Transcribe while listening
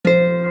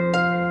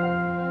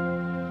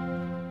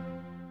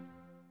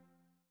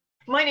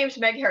name is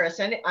Meg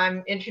Harrison.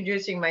 I'm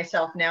introducing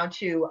myself now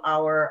to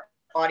our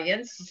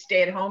audience.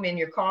 Stay at home in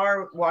your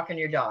car, walking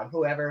your dog,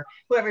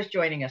 whoever's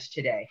joining us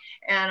today.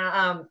 And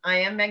I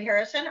am Meg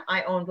Harrison.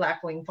 I own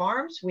Blackwing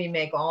Farms. We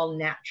make all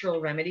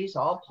natural remedies,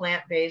 all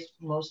plant-based,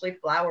 mostly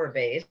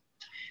flower-based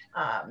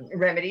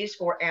remedies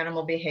for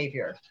animal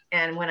behavior.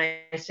 And when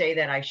I say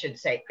that, I should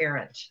say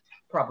errant,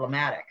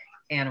 problematic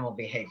animal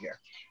behavior.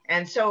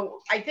 And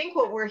so I think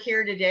what we're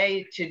here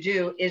today to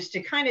do is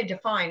to kind of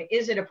define,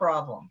 is it a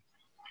problem?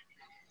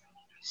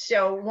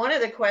 So one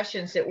of the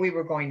questions that we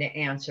were going to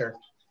answer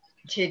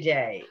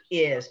today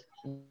is,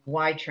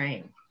 why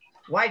train?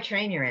 Why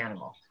train your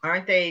animal?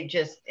 Aren't they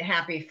just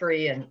happy,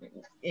 free, and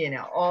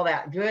all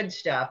that good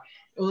stuff,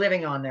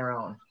 living on their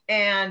own?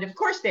 And of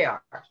course they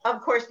are.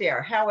 Of course they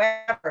are.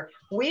 However,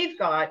 we've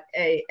got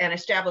an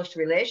established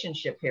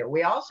relationship here.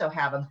 We also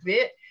have a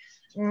bit,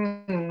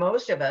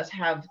 most of us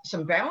have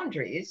some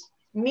boundaries,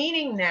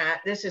 meaning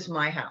that this is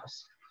my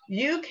house.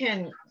 You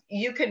can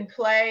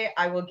play.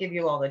 I will give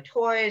you all the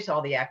toys,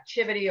 all the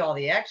activity, all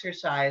the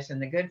exercise,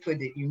 and the good food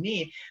that you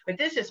need. But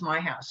this is my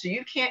house. So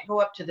you can't go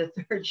up to the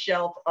third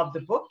shelf of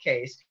the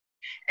bookcase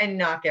and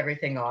knock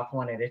everything off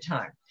one at a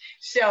time.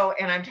 So,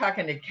 and I'm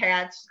talking to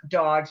cats,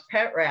 dogs,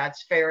 pet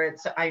rats,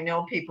 ferrets. I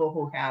know people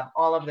who have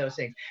all of those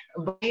things.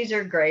 Bunnies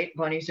are great.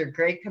 Bunnies are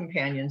great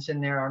companions,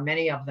 and there are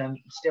many of them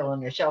still in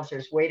the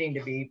shelters waiting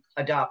to be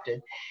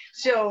adopted.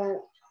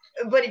 So,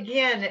 but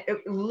again,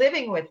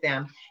 living with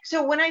them.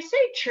 So when I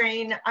say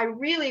train,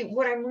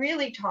 what I'm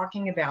really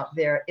talking about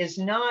there is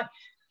not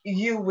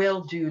you will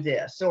do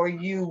this or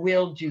you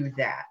will do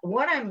that.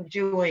 What I'm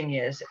doing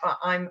is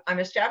I'm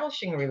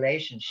establishing a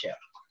relationship.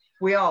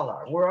 We all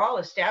are. We're all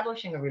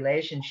establishing a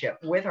relationship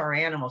with our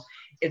animals.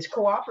 It's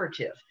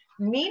cooperative,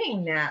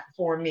 meaning that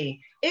for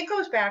me, it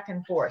goes back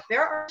and forth.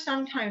 There are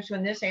some times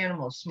when this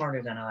animal is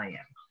smarter than I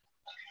am.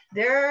 And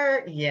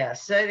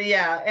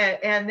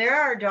there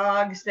are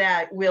dogs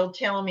that will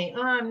tell me,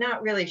 oh, I'm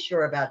not really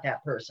sure about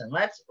that person.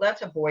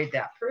 Let's avoid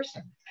that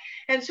person.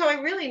 And so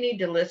I really need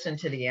to listen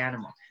to the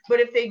animal.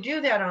 But if they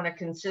do that on a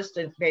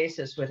consistent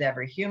basis with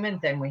every human,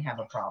 then we have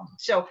a problem.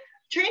 So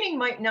training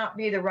might not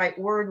be the right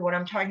word. What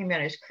I'm talking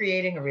about is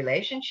creating a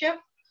relationship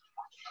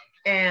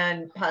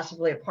and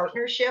possibly a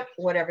partnership,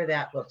 whatever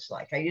that looks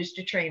like. I used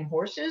to train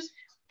horses.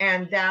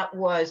 And that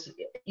was,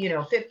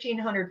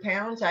 1,500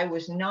 pounds. I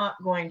was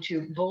not going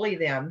to bully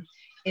them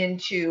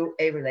into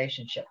a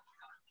relationship.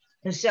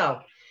 So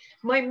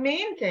my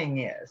main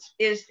thing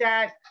is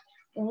that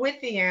with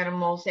the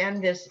animals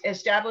and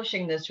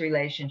establishing this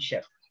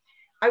relationship,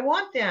 I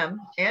want them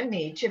and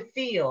me to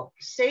feel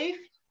safe,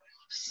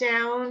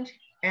 sound,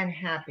 and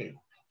happy.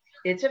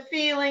 It's a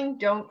feeling.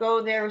 Don't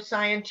go there,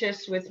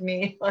 scientists, with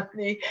me on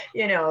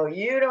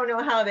you don't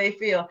know how they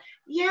feel.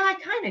 Yeah, I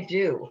kind of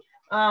do.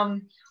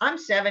 I'm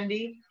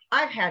 70.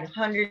 I've had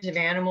hundreds of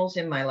animals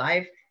in my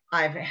life.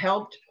 I've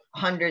helped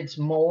hundreds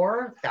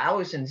more,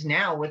 thousands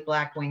now with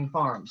Blackwing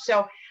Farms.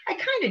 So I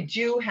kind of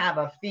do have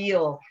a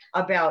feel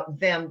about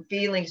them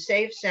feeling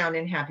safe, sound,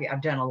 and happy.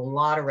 I've done a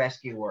lot of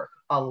rescue work,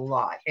 a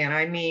lot. And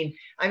I mean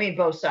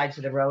both sides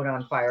of the road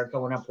on fire,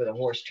 going up with a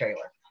horse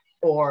trailer,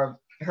 or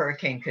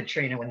Hurricane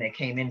Katrina when they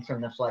came in from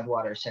the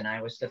floodwaters, and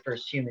I was the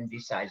first human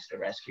besides the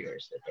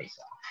rescuers that they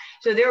saw.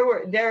 So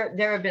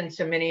there have been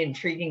so many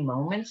intriguing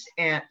moments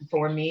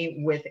for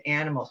me with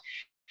animals.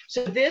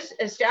 So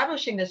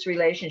establishing this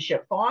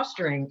relationship,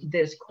 fostering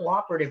this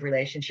cooperative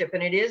relationship,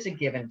 and it is a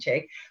give and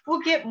take. We'll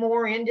get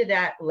more into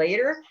that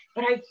later,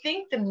 but I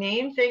think the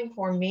main thing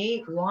for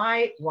me,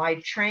 why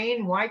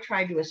train, why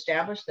try to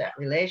establish that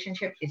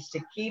relationship, is to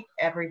keep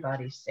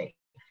everybody safe.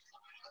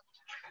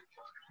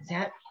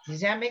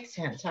 Does that make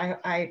sense?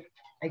 I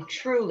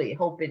truly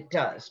hope it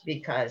does,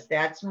 because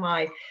that's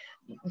my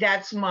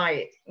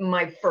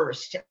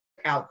first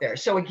out there.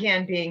 So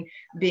again,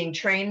 being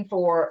trained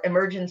for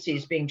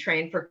emergencies, being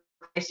trained for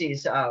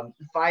crises,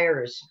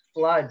 fires,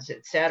 floods,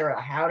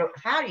 etc.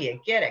 How do you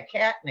get a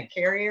cat in a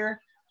carrier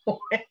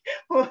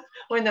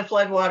when the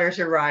floodwaters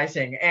are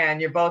rising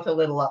and you're both a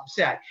little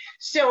upset?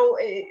 So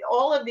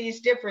all of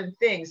these different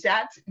things.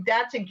 That's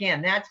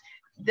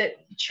the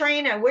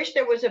train. I wish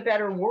there was a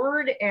better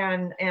word,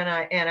 and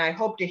I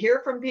hope to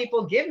hear from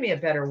people. Give me a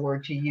better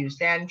word to use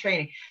than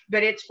training.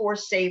 But it's for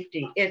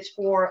safety. It's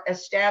for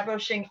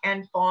establishing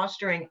and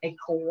fostering a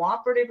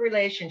cooperative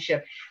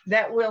relationship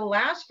that will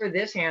last for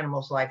this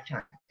animal's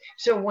lifetime.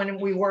 So when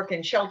we work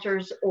in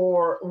shelters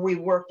or we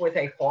work with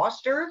a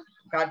foster,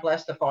 God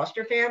bless the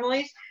foster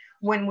families,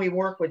 when we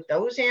work with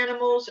those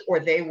animals or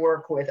they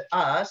work with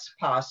us,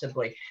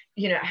 possibly,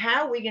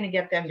 how are we going to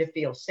get them to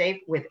feel safe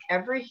with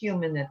every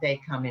human that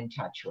they come in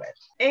touch with?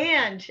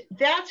 And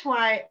that's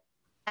why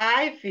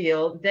I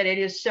feel that it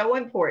is so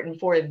important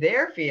for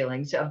their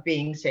feelings of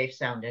being safe,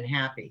 sound, and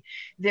happy.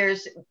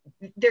 There's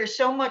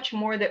so much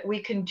more that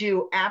we can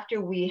do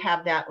after we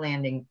have that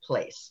landing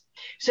place.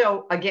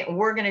 So again,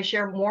 we're going to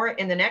share more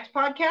in the next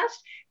podcast,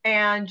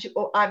 and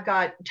I've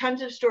got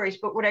tons of stories,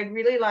 but what I'd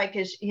really like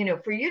is,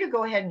 for you to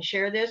go ahead and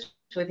share this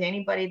with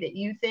anybody that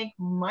you think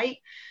might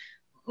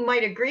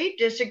might agree,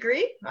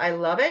 disagree. I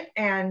love it.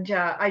 And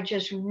I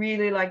just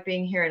really like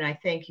being here. And I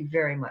thank you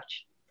very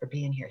much for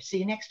being here. See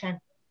you next time.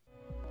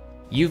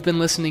 You've been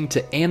listening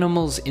to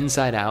Animals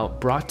Inside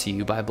Out, brought to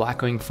you by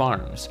Blackwing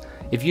Farms.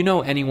 If you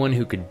know anyone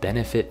who could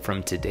benefit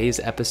from today's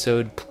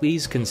episode,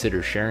 please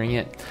consider sharing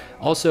it.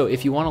 Also,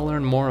 if you want to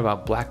learn more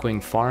about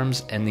Blackwing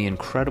Farms and the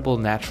incredible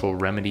natural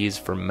remedies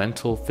for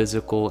mental,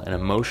 physical, and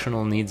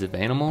emotional needs of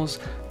animals,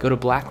 go to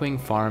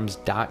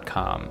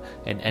blackwingfarms.com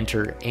and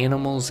enter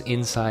Animals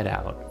Inside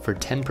Out for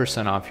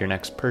 10% off your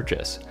next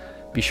purchase.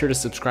 Be sure to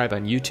subscribe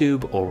on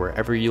YouTube or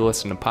wherever you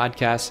listen to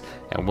podcasts,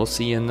 and we'll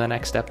see you in the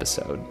next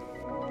episode.